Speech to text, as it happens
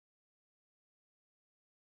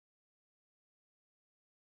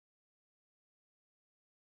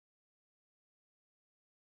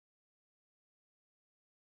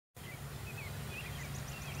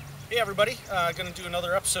Hey everybody, going to do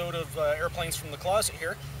another episode of Airplanes from the Closet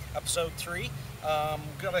here, episode 3.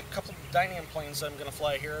 Got a couple of Dynam planes I'm going to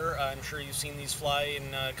fly here. I'm sure you've seen these fly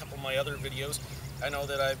in a couple of my other videos. I know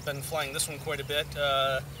that I've been flying this one quite a bit.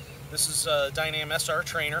 This is a Dynam SR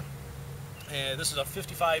trainer. This is a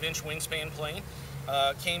 55-inch wingspan plane.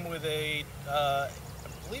 Came with a, I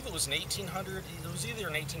believe it was an 1800, it was either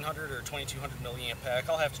an 1800 or 2200 milliamp pack.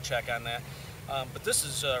 I'll have to check on that. But this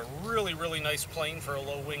is a really, really nice plane for a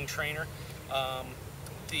low-wing trainer.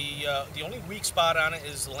 The only weak spot on it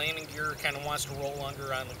is the landing gear kind of wants to roll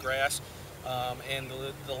under on the grass. And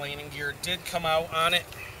the landing gear did come out on it,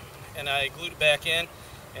 and I glued it back in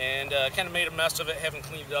and kind of made a mess of it. Haven't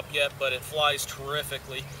cleaned it up yet, but it flies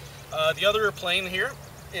terrifically. The other plane here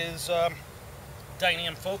is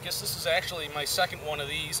Dynam Focus. This is actually my second one of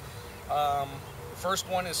these. First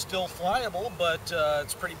one is still flyable, but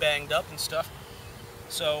it's pretty banged up and stuff.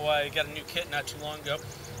 So I got a new kit not too long ago.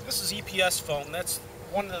 This is EPS foam. That's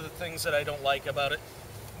one of the things that I don't like about it.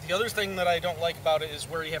 The other thing that I don't like about it is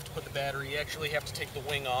where you have to put the battery. You actually have to take the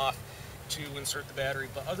wing off to insert the battery.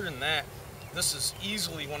 But other than that, this is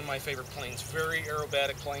easily one of my favorite planes. Very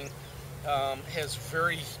aerobatic plane. Has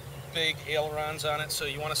very big ailerons on it, so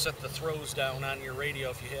you want to set the throws down on your radio.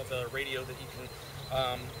 If you have a radio that you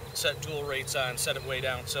can set dual rates on, set it way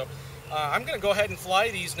down. So I'm going to go ahead and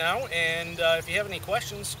fly these now, and if you have any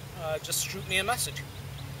questions, just shoot me a message.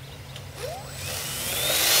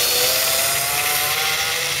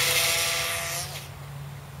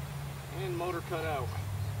 And motor cut out.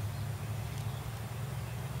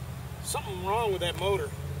 Something wrong with that motor.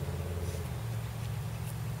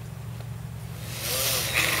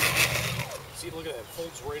 See, look at that, it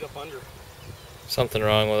folds right up under. Something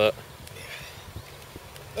wrong with it.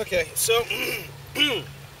 Okay, so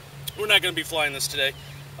we're not going to be flying this today.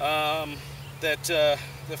 The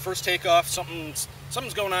first takeoff, something's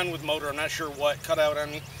going on with the motor. I'm not sure what, cut out on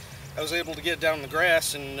me. I was able to get it down in the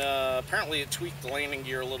grass, and apparently it tweaked the landing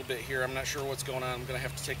gear a little bit here. I'm not sure what's going on. I'm going to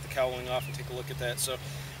have to take the cowling off and take a look at that. So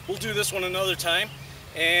we'll do this one another time.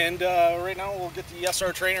 And right now we'll get the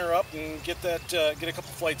SR trainer up and get a couple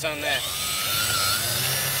flights on that.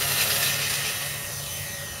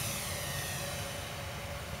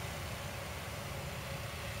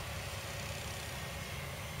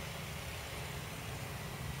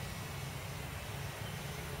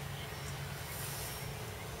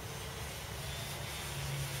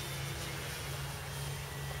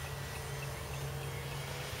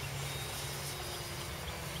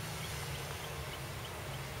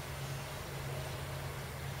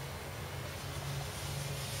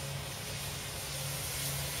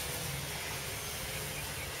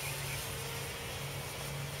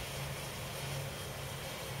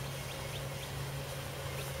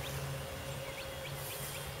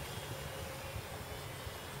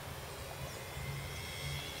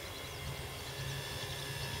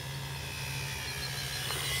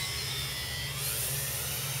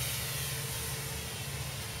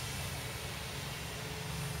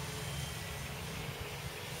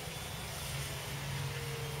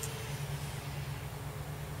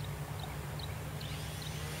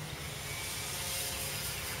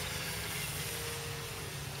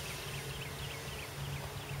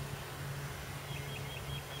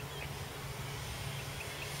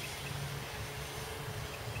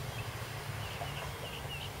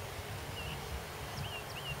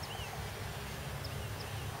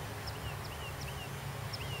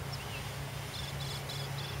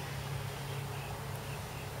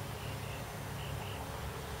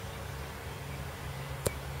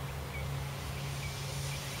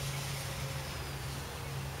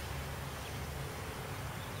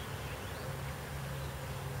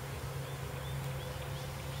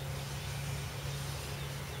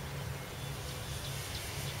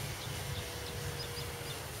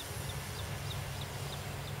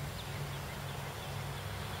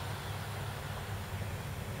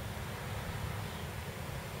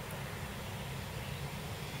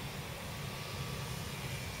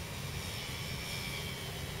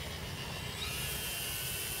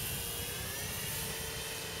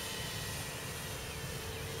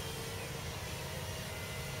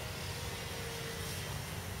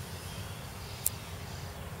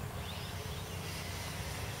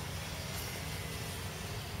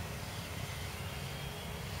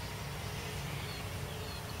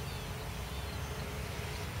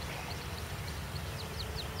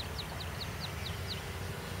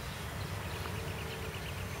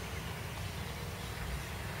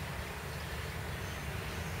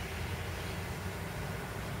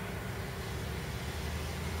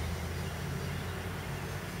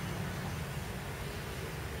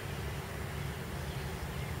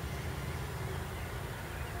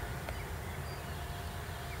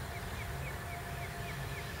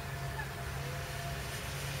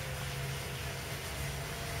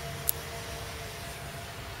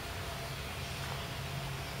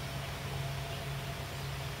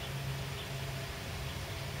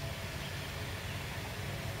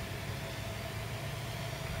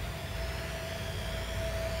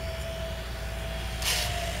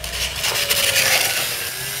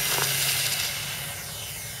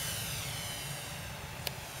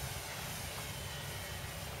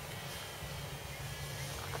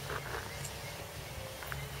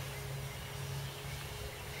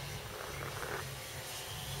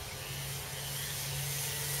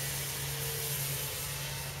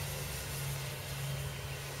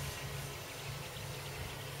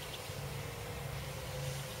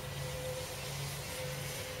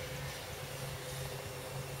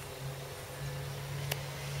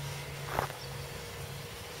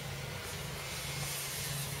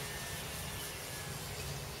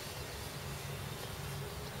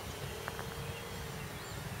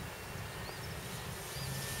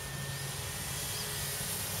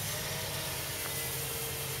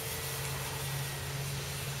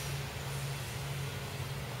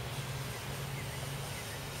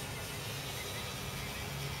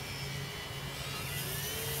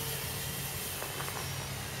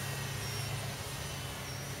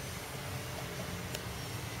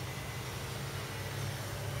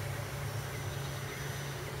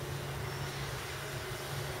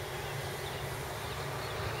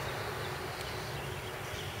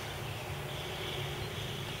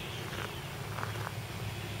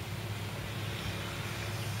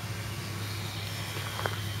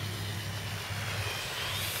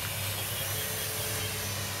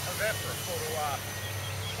 that for a photo op?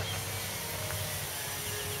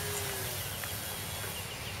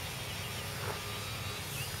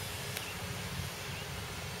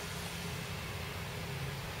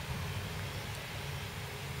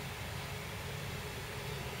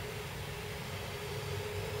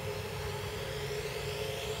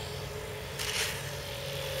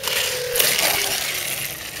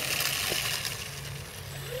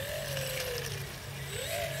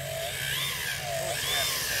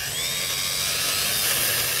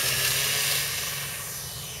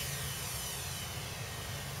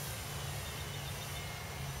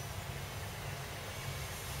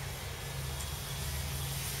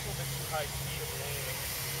 High speed of landing.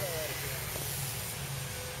 Try that again.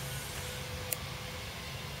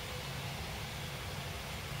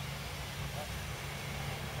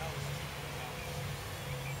 That was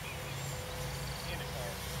in a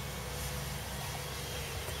car.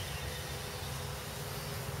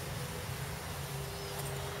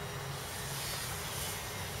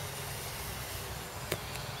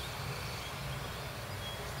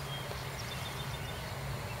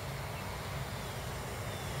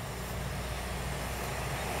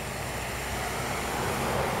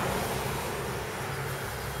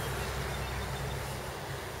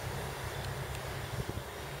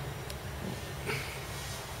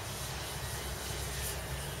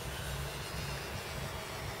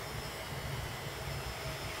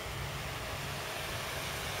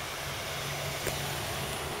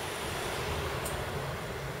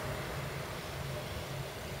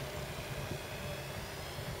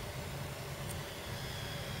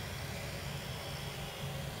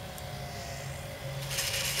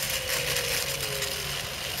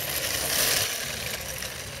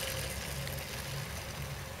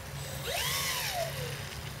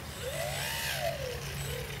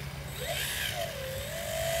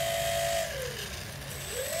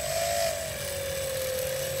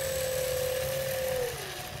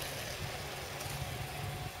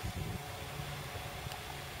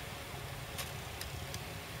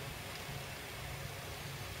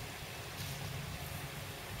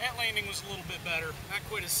 That landing was a little bit better. Not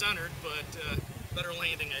quite as centered, but better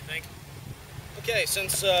landing, I think. Okay,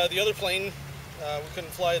 since the other plane, we couldn't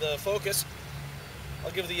fly the Focus,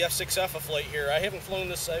 I'll give the F6F a flight here. I haven't flown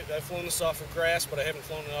this, I've flown this off of grass, but I haven't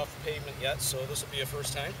flown it off the pavement yet, so this will be a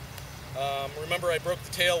first time. Remember, I broke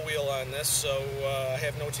the tail wheel on this, so I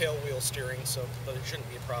have no tail wheel steering, so but it shouldn't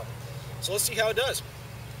be a problem. So let's see how it does.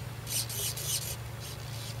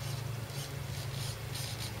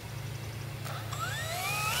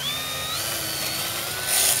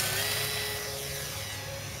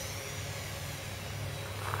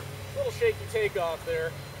 Little shaky takeoff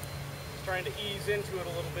there. Just trying to ease into it a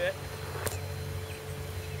little bit.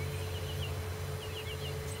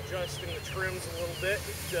 Adjusting the trims a little bit.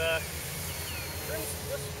 This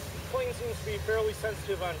plane seems to be fairly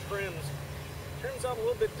sensitive on trims. Trims out a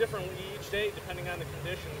little bit differently each day depending on the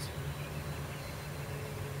conditions.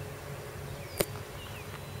 I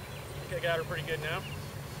think I got her pretty good now.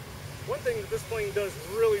 One thing that this plane does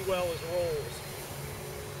really well is rolls.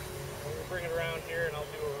 I'm going to bring it around here and I'll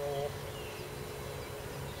do a roll.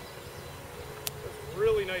 There's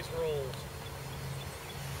really nice rolls.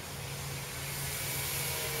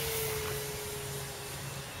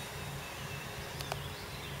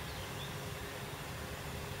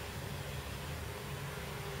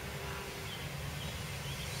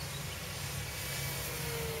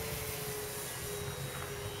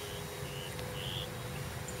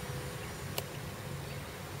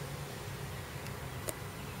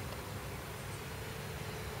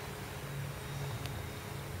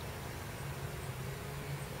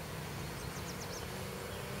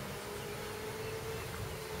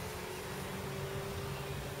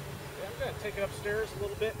 I'm going to take it upstairs a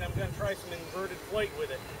little bit and I'm going to try some inverted flight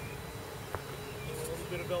with it. Give it a little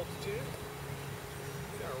bit of altitude.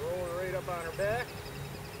 I'm going to roll her right up on her back.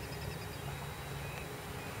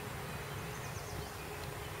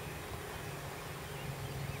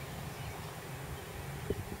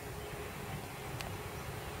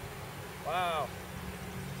 Wow.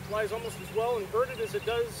 Flies almost as well inverted as it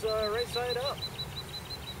does right side up.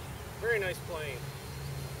 Very nice plane.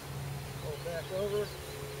 Roll back over.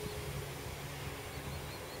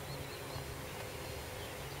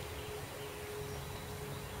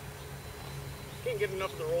 Can't get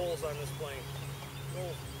enough of the rolls on this plane.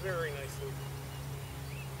 Rolls very nicely.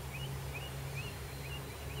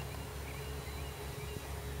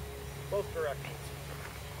 Both directions.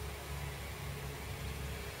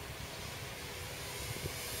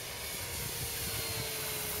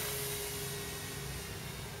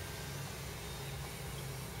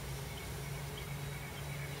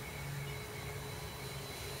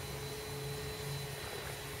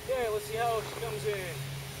 see how she comes in.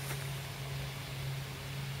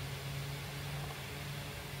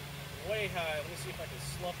 Way high. Let me see if I can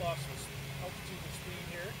slough off some altitude and speed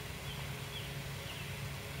here.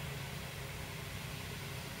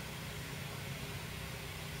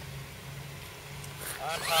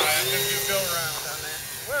 I'm high. I'm going to do go around on that.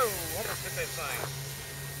 Whoa, almost hit that sign.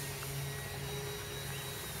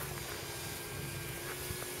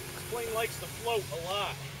 This plane likes to float a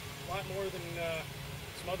lot more than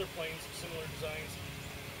some other planes of similar designs.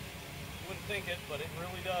 You wouldn't think it, but it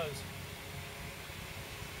really does.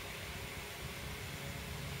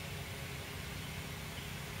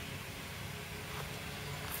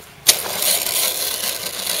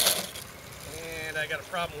 And I got a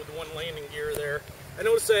problem with the one landing gear there. I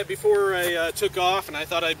noticed that before I took off, and I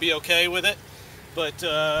thought I'd be okay with it, but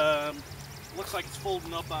looks like it's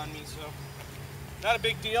folding up on me, so not a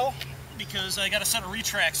big deal, because I got a set of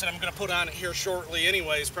retracts that I'm going to put on it here shortly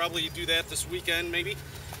anyways. Probably do that this weekend maybe,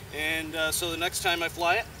 and so the next time I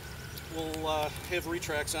fly it, we'll have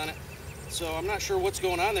retracts on it. So I'm not sure what's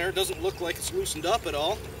going on there. It doesn't look like it's loosened up at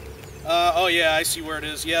all. Oh yeah, I see where it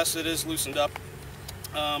is. Yes, it is loosened up.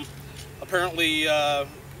 Apparently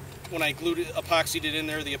when I glued it, epoxied it in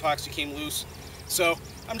there, the epoxy came loose. So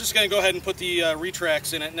I'm just going to go ahead and put the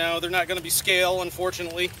retracts in it. Now, they're not going to be scale,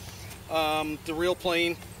 unfortunately. The real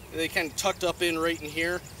plane, they kind of tucked up in right in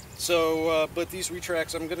here. So, but these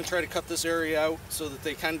retracts, I'm going to try to cut this area out so that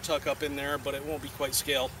they kind of tuck up in there, but it won't be quite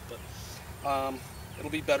scale. But it'll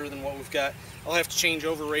be better than what we've got. I'll have to change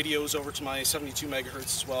over radios over to my 72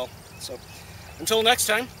 megahertz as well. So until next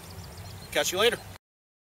time, catch you later.